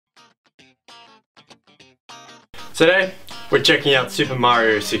Today, we're checking out Super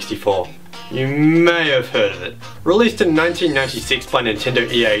Mario 64. You may have heard of it. Released in 1996 by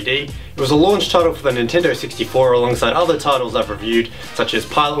Nintendo EAD, it was a launch title for the Nintendo 64 alongside other titles I've reviewed such as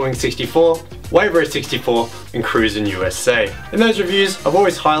Pilotwings 64, Wave Race 64, and Cruisin' USA. In those reviews, I've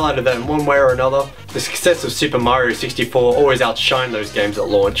always highlighted that in one way or another, the success of Super Mario 64 always outshined those games at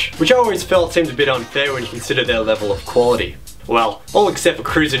launch, which I always felt seemed a bit unfair when you consider their level of quality. Well, all except for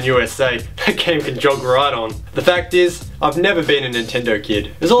Cruisin' USA, that game can jog right on. The fact is, I've never been a Nintendo kid.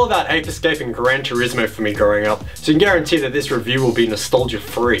 It was all about Ape Escape and Gran Turismo for me growing up, so you can guarantee that this review will be nostalgia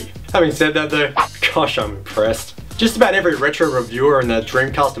free. Having said that though, gosh, I'm impressed. Just about every retro reviewer and the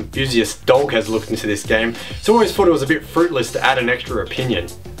Dreamcast enthusiast dog has looked into this game, so I always thought it was a bit fruitless to add an extra opinion.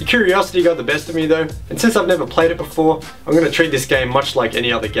 The curiosity got the best of me though, and since I've never played it before, I'm going to treat this game much like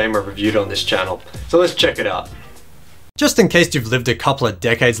any other game I've reviewed on this channel. So let's check it out. Just in case you've lived a couple of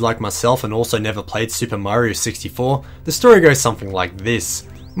decades like myself and also never played Super Mario 64, the story goes something like this.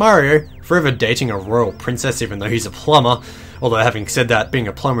 Mario, forever dating a royal princess even though he's a plumber, although having said that, being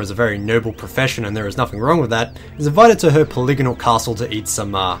a plumber is a very noble profession and there is nothing wrong with that, is invited to her polygonal castle to eat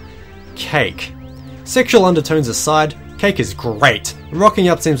some, cake. Sexual undertones aside, cake is great, and rocking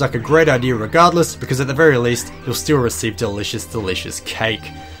up seems like a great idea regardless because at the very least, you'll still receive delicious, delicious cake.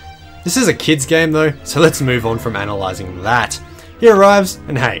 This is a kid's game though, so let's move on from analysing that. He arrives,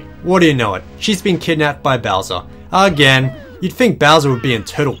 and hey, what do you know it? She's been kidnapped by Bowser. Again. You'd think Bowser would be in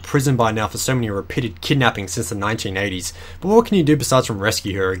turtle prison by now for so many repeated kidnappings since the 1980s, but what can you do besides from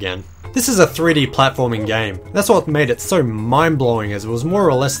rescue her again? This is a 3D platforming game. That's what made it so mind-blowing as it was more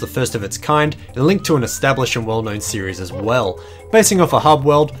or less the first of its kind and linked to an established and well-known series as well. Basing off a hub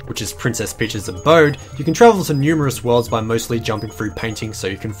world, which is Princess Peach's abode, you can travel to numerous worlds by mostly jumping through paintings so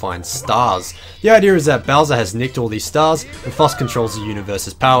you can find stars. The idea is that Bowser has nicked all these stars and thus controls the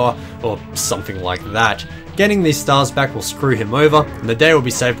universe's power, or something like that. Getting these stars back will screw him over, and the day will be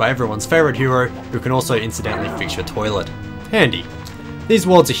saved by everyone's favourite hero, who can also incidentally fix your toilet. Handy. These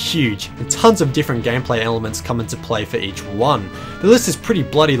worlds are huge, and tons of different gameplay elements come into play for each one. The list is pretty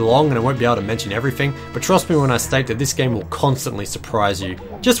bloody long and I won't be able to mention everything, but trust me when I state that this game will constantly surprise you.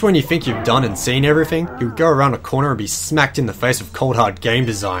 Just when you think you've done and seen everything, you'll go around a corner and be smacked in the face with cold hard game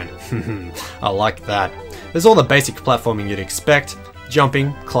design. I like that. There's all the basic platforming you'd expect.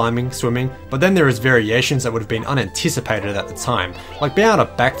 Jumping, climbing, swimming, but then there is variations that would have been unanticipated at the time, like being able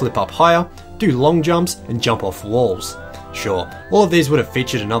to backflip up higher, do long jumps, and jump off walls. Sure, all of these would have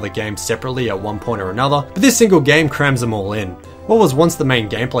featured in other games separately at one point or another, but this single game crams them all in. What was once the main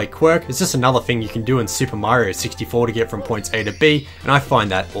gameplay quirk is just another thing you can do in Super Mario 64 to get from points A to B, and I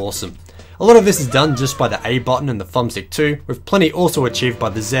find that awesome. A lot of this is done just by the A button and the thumbstick too, with plenty also achieved by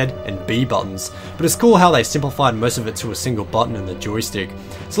the Z and B buttons, but it's cool how they simplified most of it to a single button and the joystick.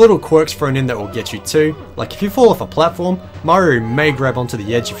 There's little quirks thrown in that will get you too, like if you fall off a platform, Mario may grab onto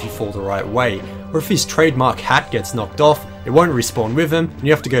the edge if you fall the right way, or if his trademark hat gets knocked off, it won't respawn with him and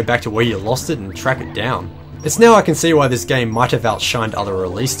you have to go back to where you lost it and track it down. It's now I can see why this game might have outshined other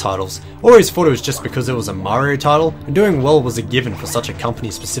release titles. Always thought it was just because it was a Mario title, and doing well was a given for such a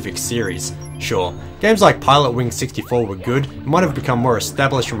company-specific series. Sure, games like Pilotwings 64 were good, and might have become more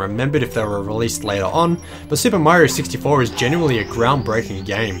established and remembered if they were released later on, but Super Mario 64 is genuinely a groundbreaking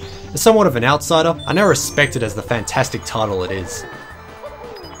game. As somewhat of an outsider, I now respect it as the fantastic title it is.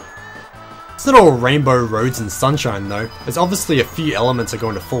 It's not all rainbow roads and sunshine though, as obviously a few elements are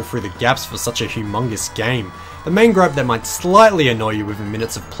going to fall through the gaps for such a humongous game. The main gripe that might slightly annoy you within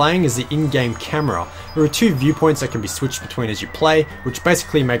minutes of playing is the in-game camera. There are two viewpoints that can be switched between as you play, which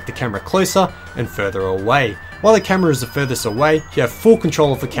basically make the camera closer and further away. While the camera is the furthest away, you have full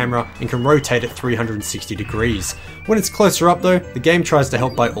control of the camera and can rotate it 360 degrees. When it's closer up though, the game tries to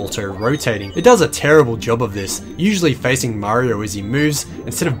help by auto-rotating. It does a terrible job of this, usually facing Mario as he moves,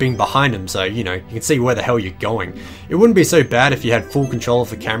 instead of being behind him so, you can see where the hell you're going. It wouldn't be so bad if you had full control of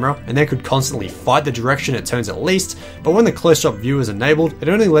the camera and then could constantly fight the direction it turns at least, but when the close-up view is enabled, it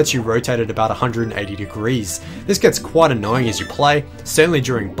only lets you rotate it about 180 degrees. This gets quite annoying as you play, certainly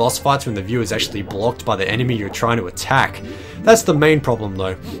during boss fights when the view is actually blocked by the enemy you're trying to attack. That's the main problem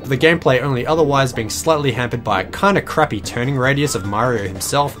though, with the gameplay only otherwise being slightly hampered by a kinda crappy turning radius of Mario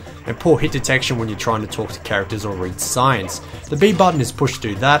himself, and poor hit detection when you're trying to talk to characters or read signs. The B button is pushed to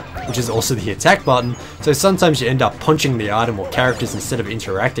do that, which is also the attack button, so sometimes you end up punching the item or characters instead of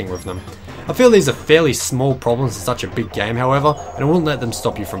interacting with them. I feel these are fairly small problems in such a big game however, and I wouldn't let them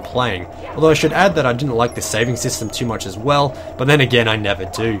stop you from playing. Although I should add that I didn't like the saving system too much as well, but then again I never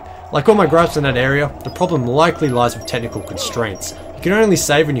do. Like all my gripes in that area, the problem likely lies with technical constraints. You You can only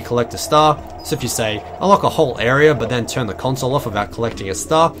save when you collect a star, so if you say, unlock a whole area but then turn the console off without collecting a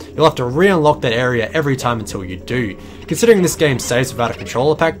star, you'll have to re-unlock that area every time until you do. Considering this game saves without a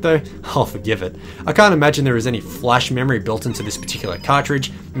controller pack though, I'll forgive it. I can't imagine there is any flash memory built into this particular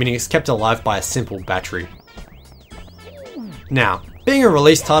cartridge, meaning it's kept alive by a simple battery. Now, being a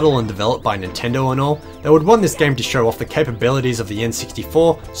release title and developed by Nintendo and all, they would want this game to show off the capabilities of the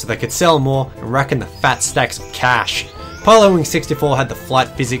N64 so they could sell more and rack in the fat stacks of cash. Pilot Wing 64 had the flight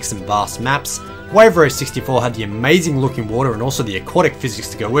physics and vast maps, Wave Race 64 had the amazing looking water and also the aquatic physics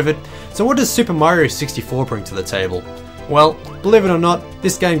to go with it, so what does Super Mario 64 bring to the table? Well, believe it or not,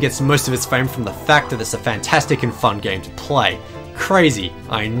 this game gets most of its fame from the fact that it's a fantastic and fun game to play. Crazy,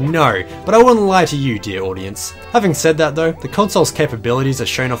 I know, but I wouldn't lie to you, dear audience. Having said that though, the console's capabilities are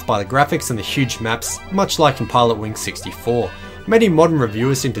shown off by the graphics and the huge maps, much like in Pilot Wing 64. Many modern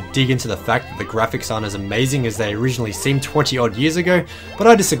reviewers seem to dig into the fact that the graphics aren't as amazing as they originally seemed 20 odd years ago, but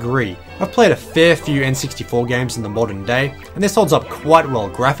I disagree. I've played a fair few N64 games in the modern day, and this holds up quite well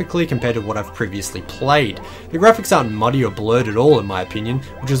graphically compared to what I've previously played. The graphics aren't muddy or blurred at all in my opinion,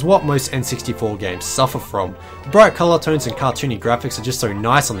 which is what most N64 games suffer from. The bright colour tones and cartoony graphics are just so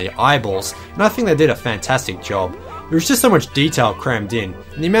nice on the eyeballs, and I think they did a fantastic job. There is just so much detail crammed in,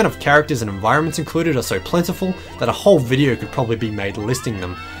 and the amount of characters and environments included are so plentiful that a whole video could probably be made listing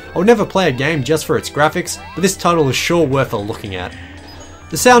them. I would never play a game just for its graphics, but this title is sure worth a looking at.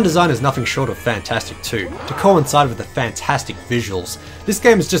 The sound design is nothing short of fantastic too, to coincide with the fantastic visuals. This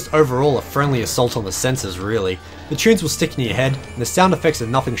game is just overall a friendly assault on the senses really. The tunes will stick in your head, and the sound effects are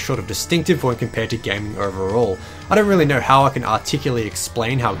nothing short of distinctive when compared to gaming overall. I don't really know how I can articulately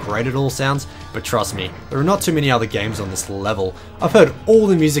explain how great it all sounds, but trust me, there are not too many other games on this level. I've heard all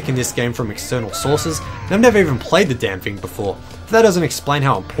the music in this game from external sources, and I've never even played the damn thing before. If that doesn't explain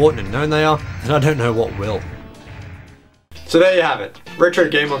how important and known they are, then I don't know what will. So there you have it, Retro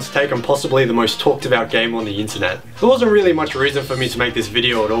Gameon's take on possibly the most talked about game on the internet. There wasn't really much reason for me to make this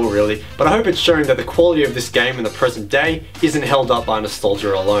video at all really, but I hope it's showing that the quality of this game in the present day isn't held up by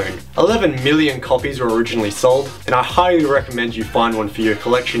nostalgia alone. 11 million copies were originally sold, and I highly recommend you find one for your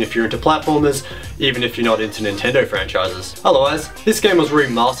collection if you're into platformers, even if you're not into Nintendo franchises. Otherwise, this game was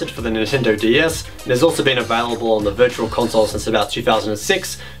remastered for the Nintendo DS, and has also been available on the Virtual Console since about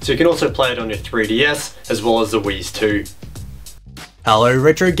 2006, so you can also play it on your 3DS, as well as the Wii's too. Hello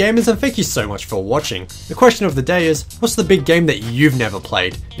retro gamers and thank you so much for watching. The question of the day is, what's the big game that you've never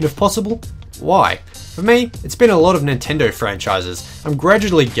played? And if possible, why? For me, it's been a lot of Nintendo franchises. I'm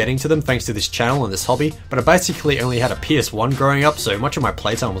gradually getting to them thanks to this channel and this hobby, but I basically only had a PS1 growing up, so much of my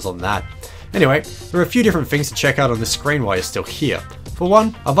playtime was on that. Anyway, there are a few different things to check out on this screen while you're still here. For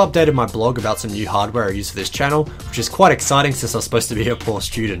one, I've updated my blog about some new hardware I use for this channel, which is quite exciting since I'm supposed to be a poor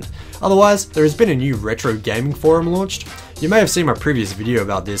student. Otherwise, there has been a new retro gaming forum launched. You may have seen my previous video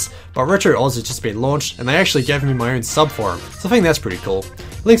about this, but Retro Oz has just been launched and they actually gave me my own sub-forum, so I think that's pretty cool.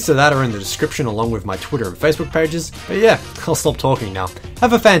 Links to that are in the description along with my Twitter and Facebook pages, but yeah, I'll stop talking now.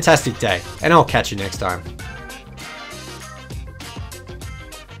 Have a fantastic day, and I'll catch you next time.